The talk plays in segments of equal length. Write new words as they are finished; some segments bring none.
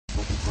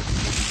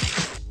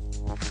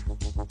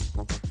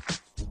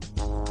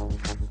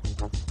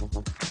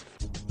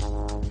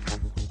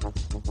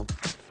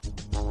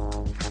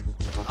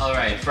All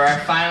right, for our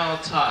final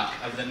talk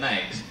of the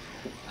night,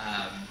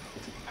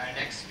 our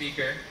next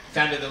speaker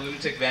founded the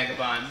Lunatic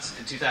Vagabonds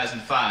in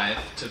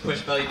 2005 to push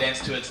belly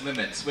dance to its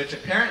limits, which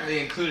apparently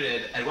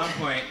included, at one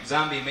point,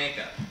 zombie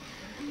makeup.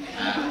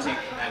 Take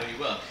that what you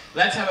will.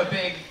 Let's have a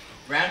big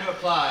round of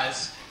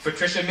applause for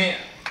Trisha Miah.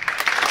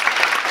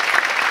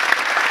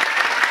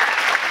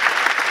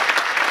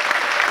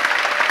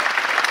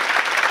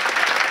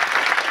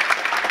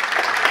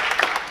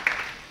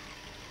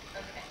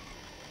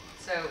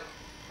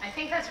 I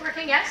think that's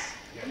working, yes?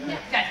 Yeah.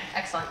 Good,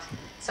 excellent.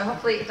 So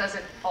hopefully it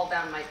doesn't fall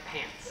down my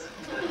pants.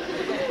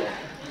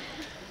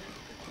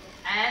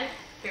 And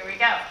here we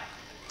go.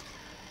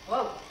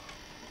 Whoa.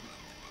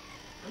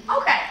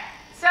 Okay,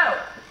 so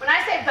when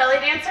I say belly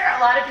dancer, a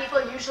lot of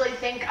people usually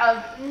think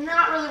of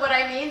not really what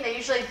I mean. They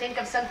usually think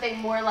of something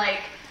more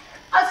like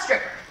a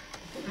stripper.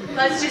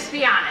 Let's just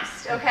be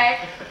honest,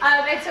 okay?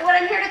 And so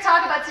what I'm here to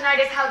talk about tonight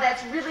is how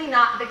that's really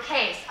not the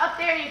case. Up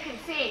there you can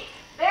see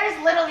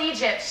there's Little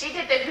Egypt. She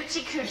did the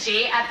Hoochie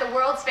Coochie at the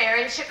World's Fair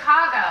in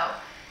Chicago.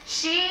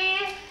 She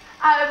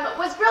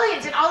was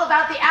brilliant and all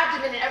about the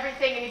abdomen and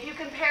everything, and if you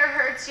compare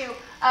her to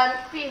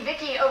Queen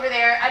Vicky over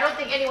there, I don't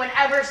think anyone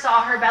ever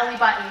saw her belly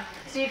button.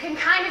 So you can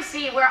kind of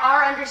see where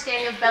our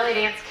understanding of belly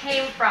dance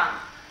came from.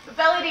 But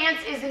belly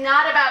dance is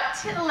not about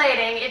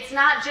titillating. It's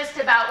not just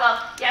about,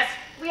 well, yes,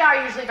 we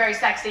are usually very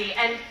sexy,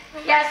 and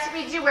yes,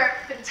 we do wear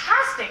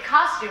fantastic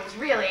costumes,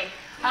 really.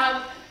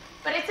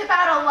 But it's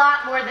about a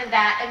lot more than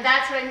that, and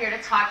that's what I'm here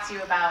to talk to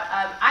you about.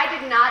 I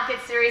did not get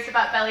serious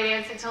about belly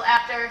dance until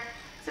after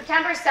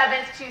September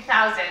 7th,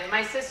 2000.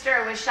 My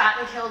sister was shot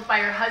and killed by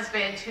her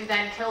husband, who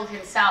then killed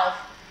himself.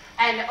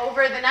 And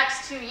over the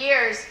next 2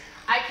 years,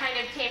 I kind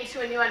of came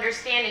to a new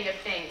understanding of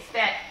things,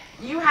 that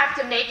you have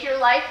to make your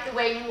life the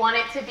way you want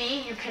it to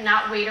be. You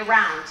cannot wait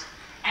around.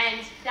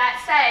 And that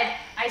said,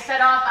 I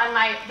set off on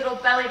my little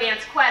belly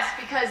dance quest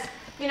because,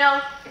 you know,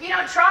 if you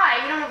don't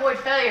try, you don't avoid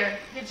failure.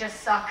 You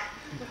just suck.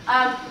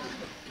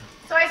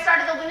 So I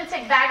started the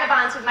Lunatic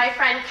Vagabonds with my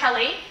friend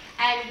Kelly,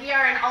 and we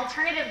are an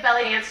alternative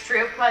belly dance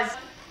troupe, but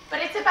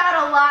it's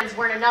about a lot.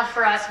 Weren't enough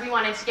for us. We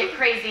wanted to get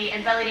crazy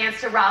and belly dance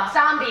to Rob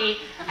Zombie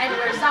and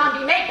wear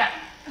zombie makeup.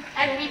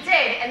 And we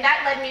did, and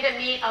that led me to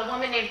meet a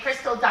woman named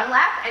Crystal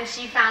Dunlap, and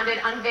she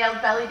founded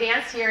Unveiled Belly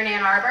Dance here in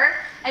Ann Arbor.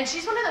 And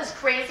she's one of those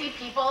crazy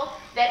people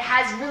that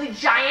has really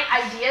giant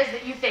ideas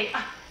that you think,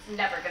 oh, it's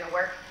never gonna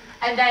work.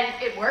 And then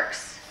it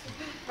works,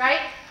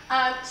 right?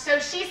 So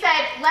she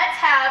said,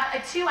 let's have a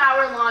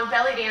 2-hour-long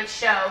belly dance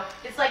show.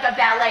 It's like a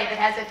ballet that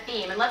has a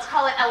theme, and let's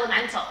call it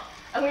Elemental.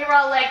 And we were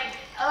all like,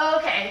 oh,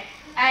 okay.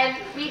 And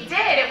we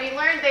did, and we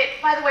learned that,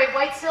 by the way,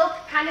 white silk,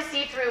 kind of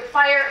see-through,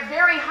 fire,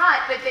 very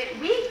hot, but that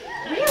we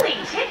really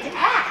kicked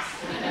ass.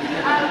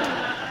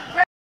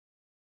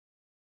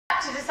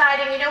 To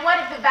deciding, you know what,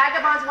 if the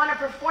Vagabonds want to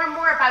perform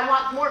more, if I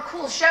want more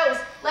cool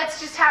shows, let's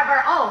just have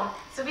our own.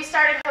 So we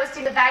started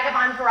hosting the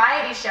Vagabond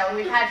Variety Show, and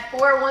we've had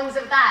 4 ones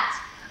of that.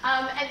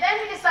 And then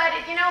we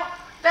decided, you know,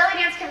 belly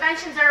dance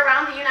conventions are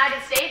around the United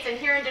States, and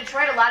here in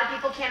Detroit, a lot of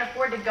people can't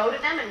afford to go to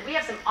them, and we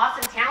have some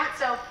awesome talent,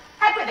 so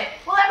heck with it.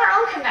 We'll have our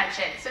own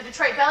convention. So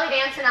Detroit Belly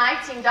Dance and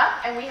I teamed up,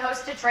 and we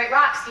host Detroit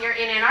Rocks here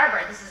in Ann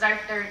Arbor. This is our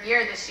 3rd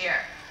year this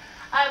year.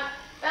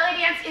 Belly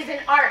dance is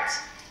an art.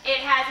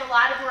 It has a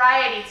lot of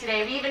variety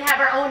today. We even have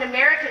our own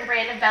American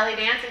brand of belly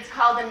dance. It's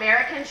called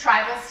American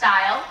Tribal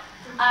Style.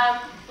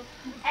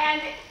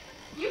 And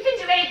you can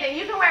do anything.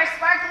 You can wear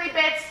sparkly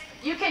bits.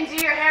 You can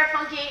do your hair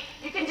funky,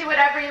 you can do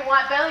whatever you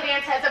want. Belly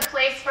dance has a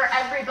place for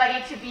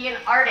everybody to be an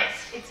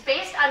artist. It's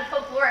based on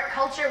folkloric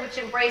culture, which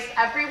embraced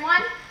everyone.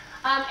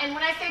 And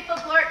when I say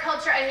folkloric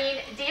culture, I mean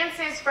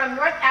dances from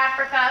North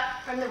Africa,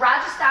 from the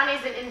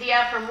Rajasthanis in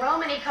India, from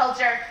Romani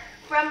culture,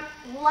 from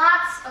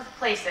lots of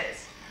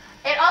places.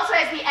 It also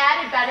has the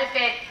added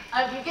benefit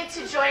of you get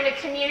to join a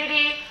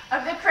community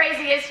of the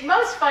craziest,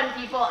 most fun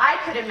people I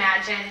could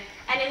imagine.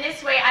 And in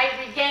this way, I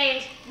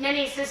regained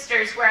many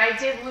sisters where I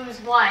did lose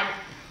one.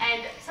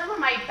 And some of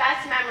my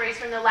best memories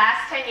from the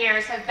last 10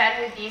 years have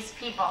been with these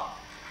people.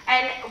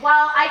 And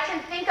while I can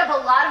think of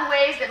a lot of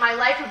ways that my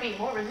life would be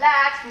more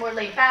relaxed, more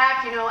laid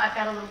back, you know, I've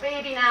got a little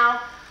baby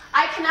now,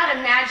 I cannot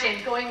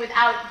imagine going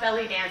without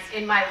belly dance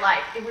in my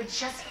life. It would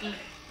just be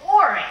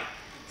boring.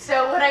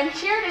 So what I'm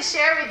here to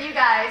share with you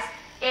guys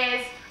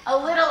is a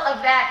little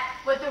of that,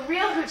 what the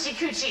real Hoochie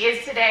Coochie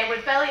is today,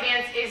 what belly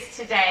dance is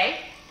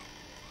today.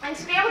 And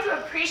to be able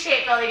to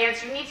appreciate belly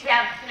dance, you need to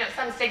have, you know,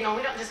 some signal.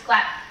 We don't just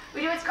clap. We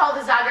do what's called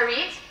a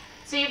zagarit.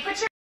 So you put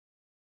your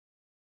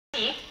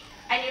teeth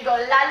and you go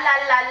la la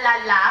la la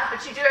la,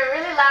 but you do it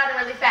really loud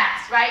and really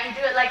fast, right? You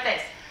do it like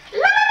this.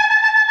 La la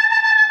la la la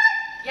la la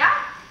la. Yeah?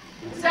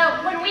 So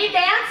when we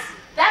dance,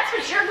 that's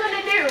what you're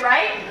gonna do,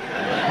 right?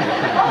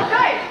 Oh,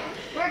 good.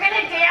 We're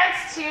gonna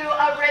dance to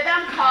a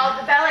rhythm called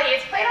the belly.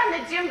 It's played on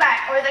the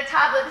doumbek or the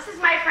tabla. This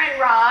is my friend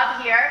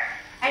Rob here,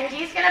 and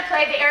he's gonna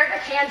play the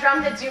Arabic hand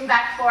drum, the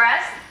doumbek, for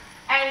us.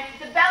 And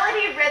the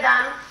belly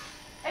rhythm,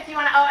 if you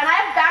want to, oh, and I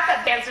have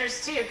backup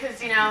dancers too,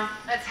 because, you know,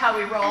 that's how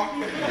we roll.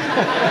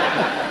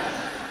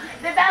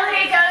 The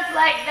belly goes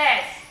like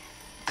this.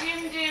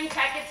 Doom, doom,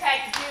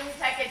 tek-a-tek, doom,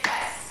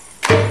 tek-a-tek.